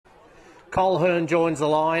Colhern joins the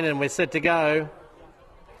line and we're set to go.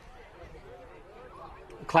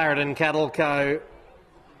 Clarendon Cattle Co,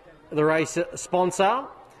 the race sponsor,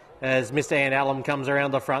 as Mr. Ann Allen comes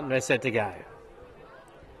around the front and we're set to go.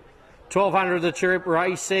 1200 the Trip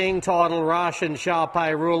Racing, Title Rush and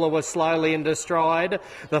Sharpay Ruler was slowly into stride.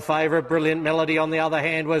 The favourite Brilliant Melody on the other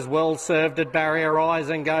hand was well served at Barrier Rise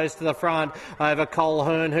and goes to the front over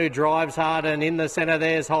Colhern, who drives hard, and in the centre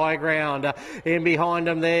there's High Ground. In behind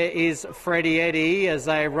them there is Freddie Eddy as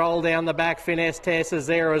they roll down the back. Finesse Tess is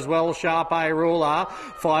there as well. Sharpay Ruler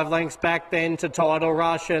 5 lengths back then to Title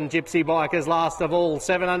Rush and Gypsy Bikers last of all.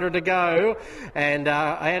 700 to go, and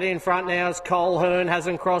out in front now is Colhern,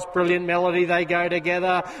 hasn't crossed Brilliant Melody. They go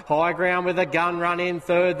together. High Ground with a gun run in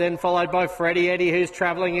third, then followed by Freddie Eddy, who's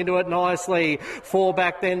travelling into it nicely. 4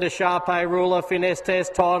 back then to Sharpay Ruler, Finesse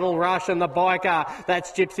Test, Title Rush and the Biker.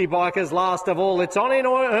 That's Gypsy Bikers last of all. It's on in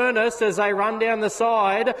earnest as they run down the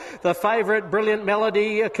side. The favourite Brilliant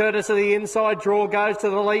Melody, courtesy of the inside draw, goes to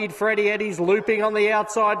the lead. Freddie Eddy's looping on the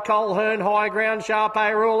outside. Colhern, High Ground,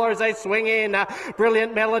 Sharpay Ruler as they swing in.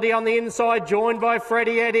 Brilliant Melody on the inside, joined by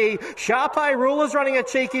Freddie Eddy. Sharpay Ruler's running a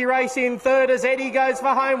cheeky race in third as Eddy goes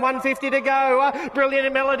for home. 150 to go.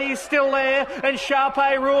 Brilliant Melody still there, and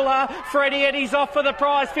Sharpay Ruler. Freddie Eddy's off for the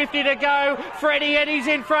prize. 50 to go. Freddie Eddy's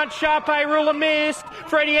in front. Sharpay Ruler missed.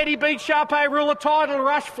 Freddie Eddy beats Sharpay Ruler. Title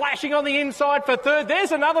Rush flashing on the inside for third.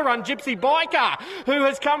 There's another one, Gypsy Biker, who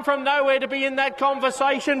has come from nowhere to be in that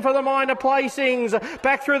conversation for the minor placings.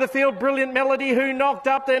 Back through the field, Brilliant Melody, who knocked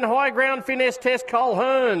up, then High Ground, Finesse Test,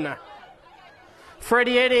 Colhern.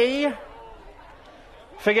 Freddie Eddy.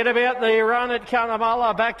 Forget about the run at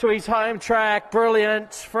Cunnamulla, back to his home track.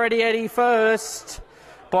 Brilliant. Freddie Eddy first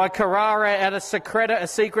by Carrara out of Secreta, a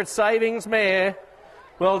Secret Savings mare.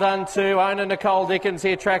 Well done to owner Nicole Dickens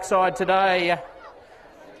here trackside today.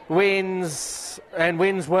 Wins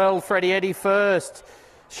well. Freddie Eddy first.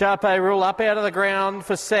 Sharpay Rule up out of the ground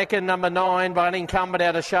for second, number 9 by an incumbent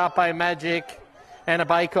out of Sharpay Magic and a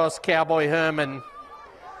Bakos Cowboy Herman.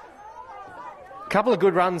 Couple of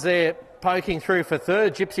good runs there. Poking through for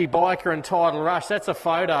third, Gypsy Biker and Title Rush. That's a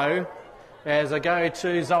photo as I go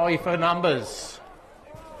to Zoe for numbers.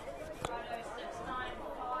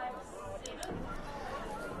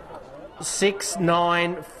 6,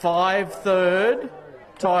 9, 5 third,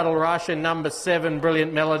 Title Rush and number 7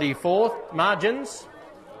 Brilliant Melody fourth. Margins.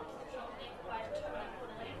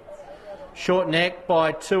 Short Neck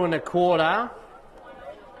by 2 1/4.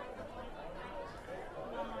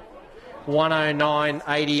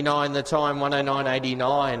 109.89 the time,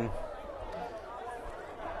 109.89.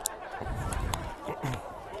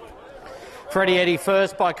 Freddie Eddy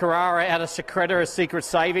first by Carrara out of Secreta, a Secret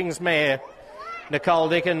Savings mare. Nicole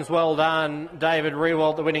Dickens, well done. David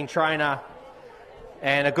Rewalt, the winning trainer.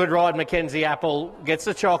 And a good ride, Mackenzie Apple, gets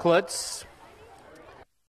the chocolates.